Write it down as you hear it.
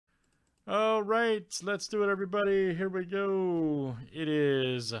All right, let's do it, everybody. Here we go. It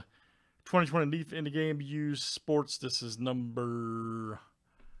is 2020 Leaf in the game use sports. This is number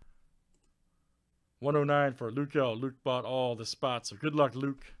 109 for Luke L. Luke bought all the spots, so good luck,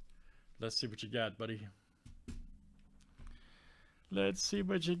 Luke. Let's see what you got, buddy. Let's see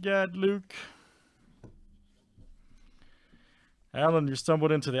what you got, Luke. Alan, you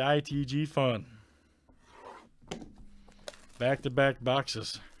stumbled into the ITG fun. Back-to-back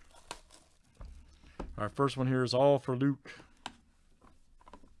boxes. Our first one here is all for Luke.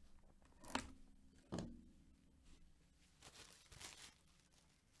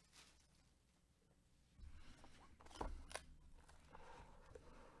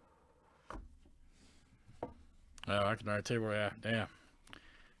 Oh, I can already tell you where we're at.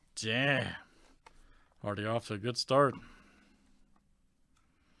 Damn. Already off to a good start.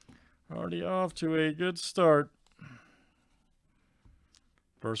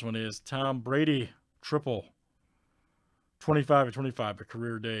 First one is Tom Brady, triple. 25/25, a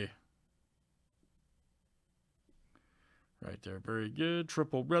career day. Right there, very good.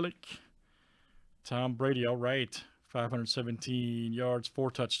 Triple relic. Tom Brady, all right. 517 yards, 4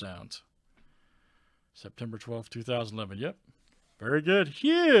 touchdowns. September 12th, 2011. Yep. Very good.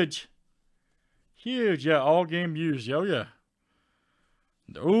 Huge. Huge. Yeah, all game used. Oh, yeah.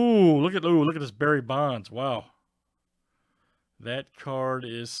 Ooh, look at this Barry Bonds. Wow. That card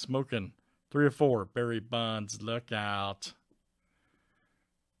is smoking. 3 of 4. Barry Bonds. Look out.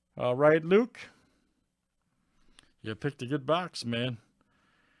 All right, Luke. You picked a good box, man.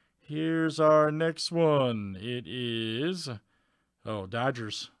 Here's our next one. It is,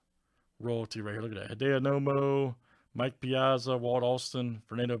 Dodgers royalty right here. Look at that. Hideo Nomo, Mike Piazza, Walt Alston,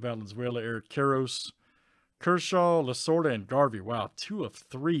 Fernando Valenzuela, Eric Karros, Kershaw, Lasorda, and Garvey. Wow, 2 of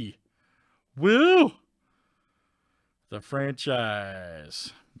 3. Woo! The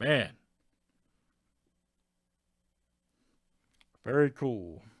franchise. Man. Very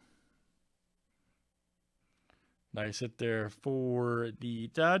cool. Nice hit there for the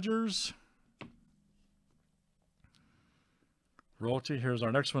Dodgers. Royalty. Here's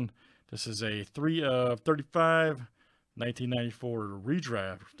our next one. This is a 3 of 35, 1994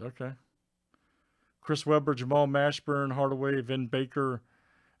 redraft. Okay. Chris Webber, Jamal Mashburn, Hardaway, Vin Baker,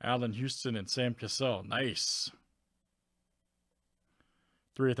 Allen Houston, and Sam Cassell. Nice.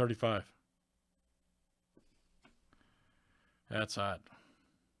 3 of 35. That's hot.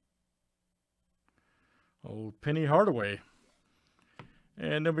 Old Penny Hardaway.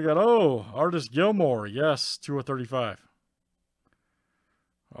 And then we got, Artis Gilmore. Yes, 2 of 35.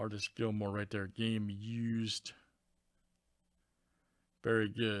 Artis Gilmore right there. Game used. Very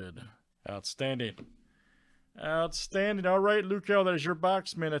good. Outstanding. Outstanding. All right, Luke L., that is your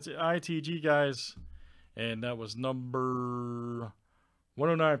box, man. That's ITG, guys. And that was number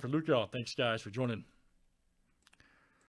 109 for Luke L. Thanks, guys, for joining.